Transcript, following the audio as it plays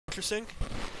interesting.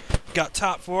 Got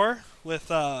top 4 with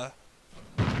 3,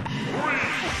 2,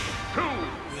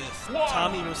 with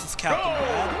Tommy versus Captain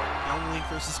Brad, Young Link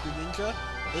versus Greninja.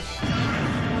 This is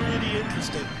pretty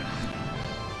interesting.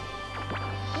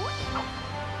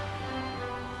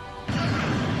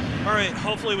 Alright,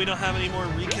 hopefully we don't have any more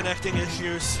reconnecting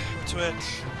issues with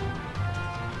Twitch.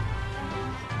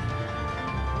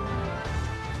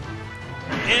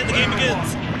 And the game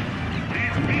begins!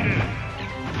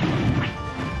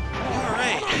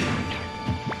 Alright.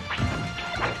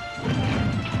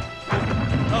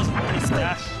 That was a nice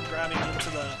dash grabbing into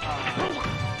the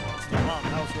bomb.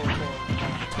 That was really cool.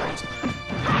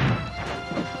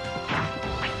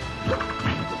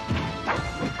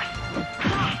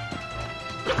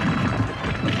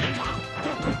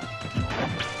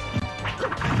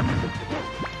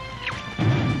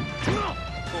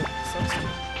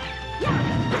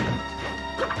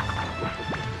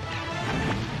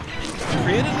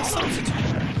 Created a substitute.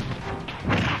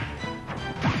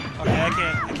 Okay, I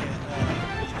can't read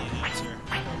the answer.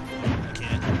 I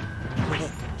can't.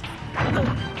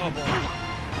 Oh boy.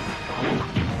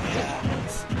 Yeah,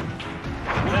 nice.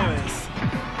 Anyways.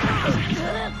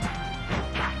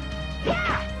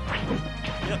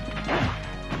 Yep.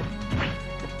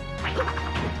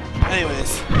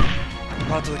 Anyways.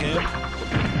 On to the game.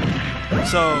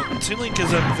 So, Toon Link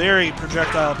is a very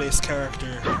projectile-based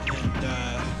character, and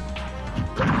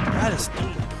Brad is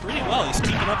doing pretty well. He's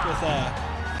keeping up with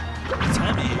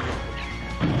T0mmy here.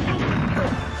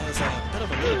 That was a bit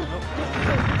of a lead.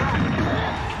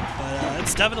 But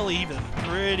it's definitely even.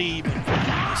 Pretty even for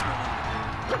this moment.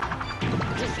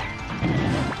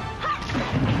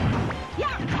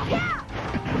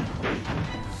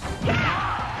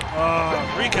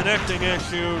 Reconnecting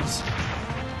issues.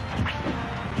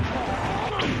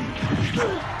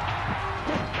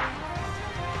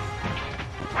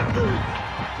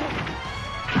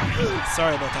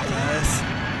 Sorry about that, guys.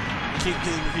 Keep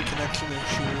getting reconnection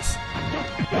issues.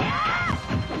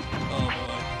 Oh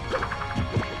boy.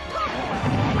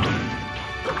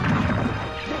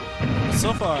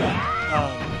 So far,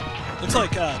 looks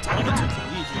like T0mmy took the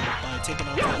lead here by taking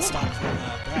off that stock from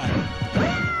Brad.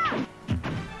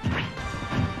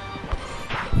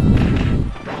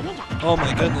 Oh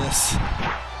my goodness.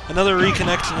 Another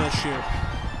reconnection issue.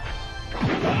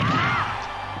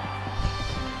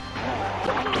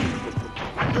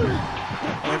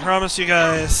 I promise you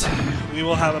guys, we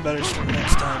will have a better stream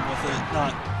next time with it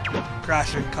not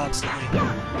crashing constantly.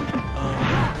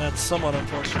 That's somewhat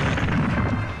unfortunate.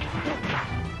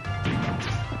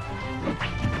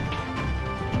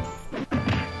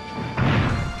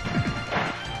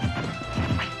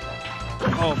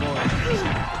 Oh boy.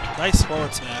 Nice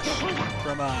forward smash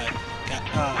from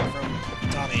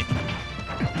T0mmy.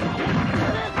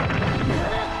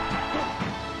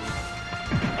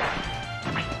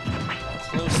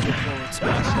 Close to forward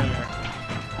smash there.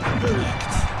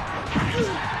 Connect.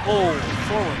 Oh,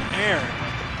 forward air.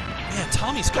 Man,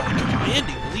 T0mmy's got a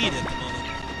commanding lead at the moment.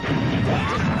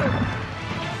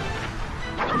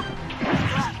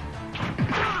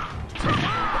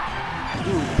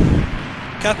 Ooh.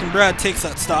 Captain Brad takes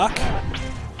that stock.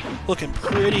 Looking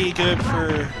pretty good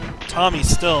for T0mmy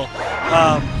still.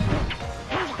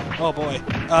 Oh boy.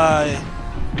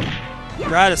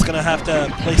 Brad is going to have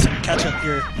to play some catch-up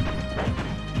here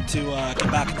to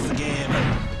get back into the game.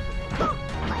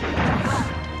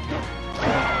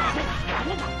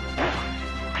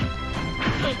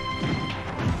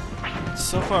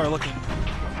 So far looking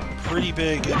pretty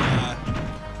big in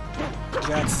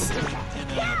Bradley's,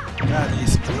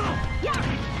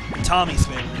 T0mmy's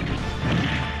favor.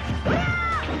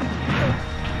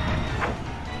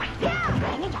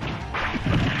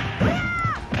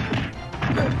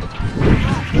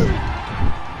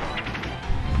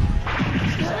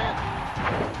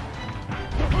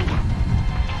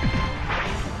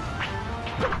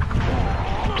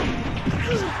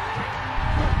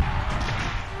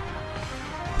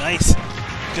 Nice.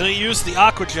 Gonna use the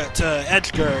Aqua Jet to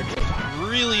edge guard.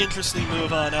 Really interesting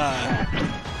move on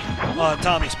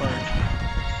T0mmy's part.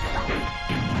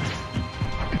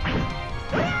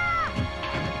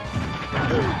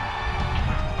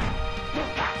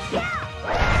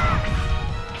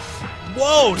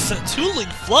 Whoa! Toon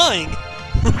Link flying!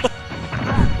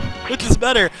 Which is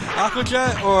better, Aqua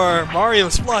Jet or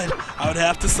Mario's Flood? I would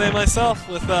have to say myself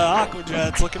with Aqua Jet.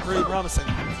 It's looking pretty promising.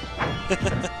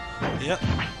 Yep.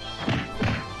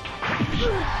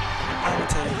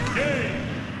 Commentating.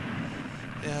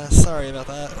 Yeah, sorry about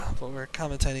that, but we're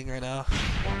commentating right now.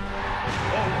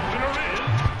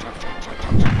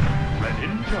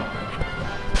 Greninja.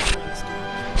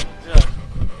 Yeah.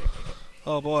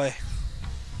 Oh boy.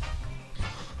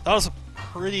 That was a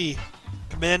pretty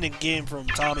commanding game from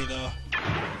T0mmy, though.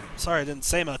 Sorry I didn't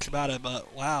say much about it,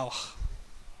 but wow.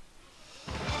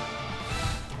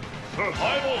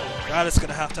 Brad is going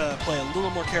to have to play a little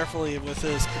more carefully with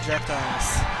his projectiles.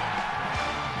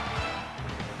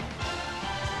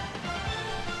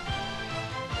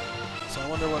 So I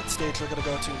wonder what stage we're going to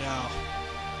go to now.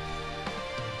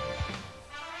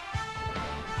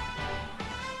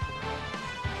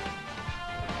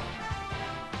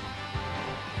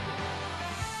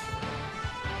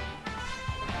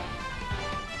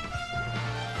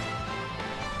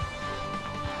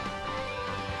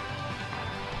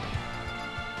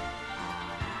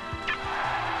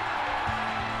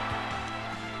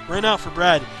 Right now for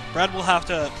Brad, Brad will have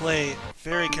to play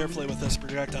very carefully with his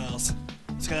projectiles.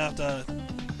 He's going to have to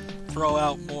throw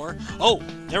out more. Oh,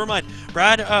 never mind.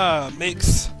 Brad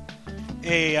makes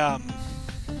a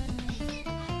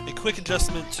quick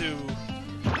adjustment to...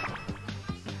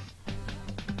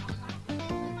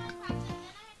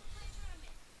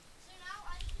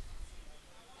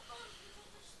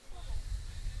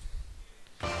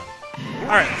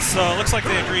 Alright, so it looks like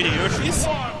they agree to Yoshi's.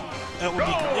 It will be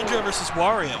Greninja versus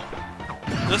Wario.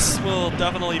 This will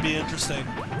definitely be interesting.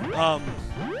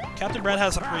 Captain Brad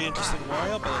has a pretty interesting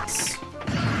Wario, but it's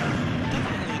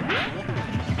definitely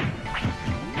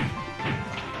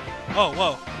cool. Oh,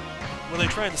 whoa. Were they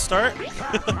trying to start?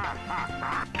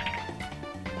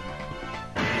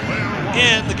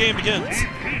 And the game begins.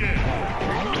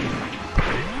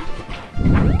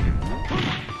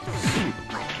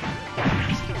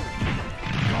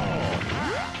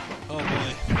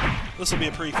 This will be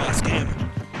a pretty fast game.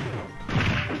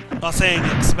 Not saying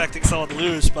expecting someone to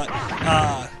lose, but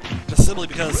just simply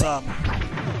because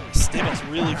Stable's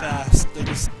really fast.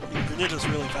 Greninja's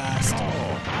really fast.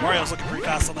 Wario's looking pretty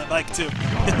fast on that bike too.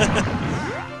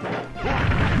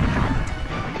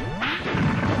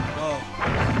 Whoa.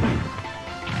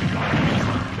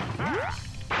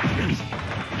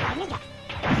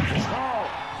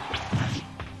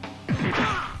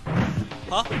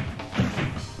 Huh?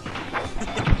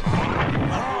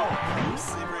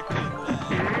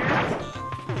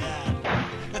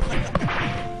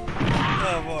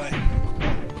 Oh boy.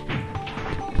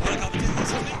 Wanna commentate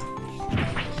this with me?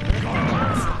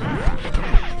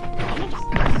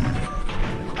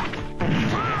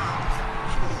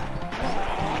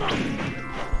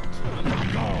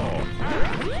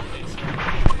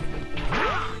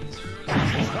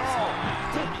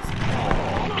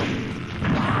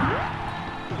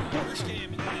 First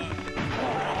game,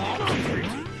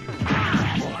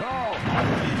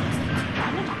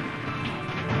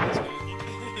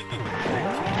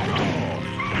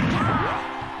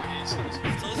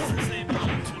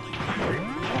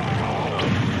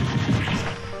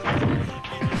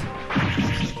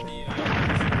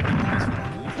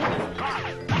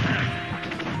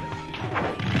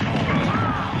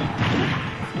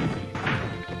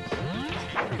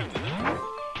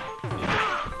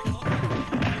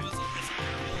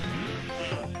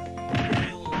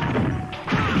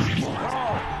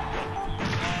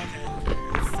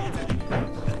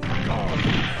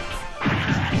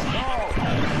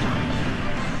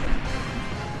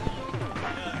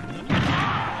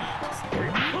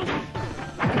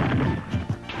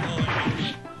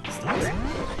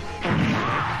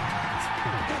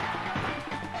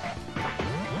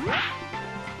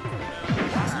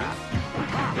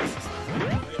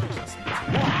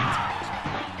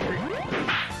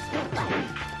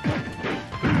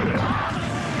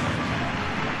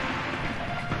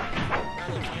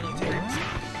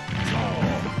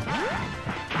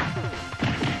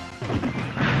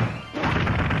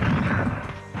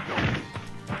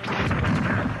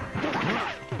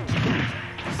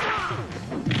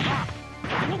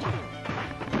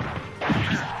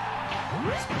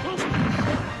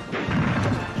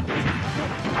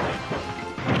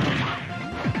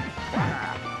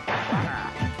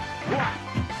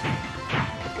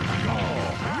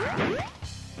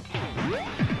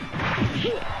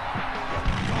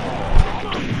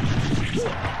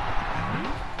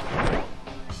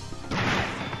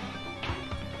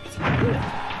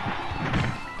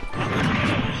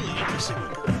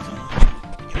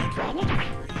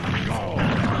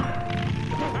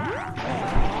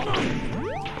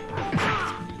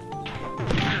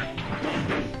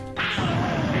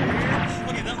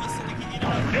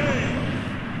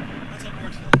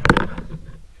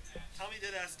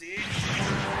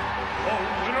 The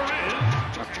winner is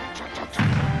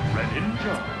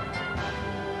Greninja.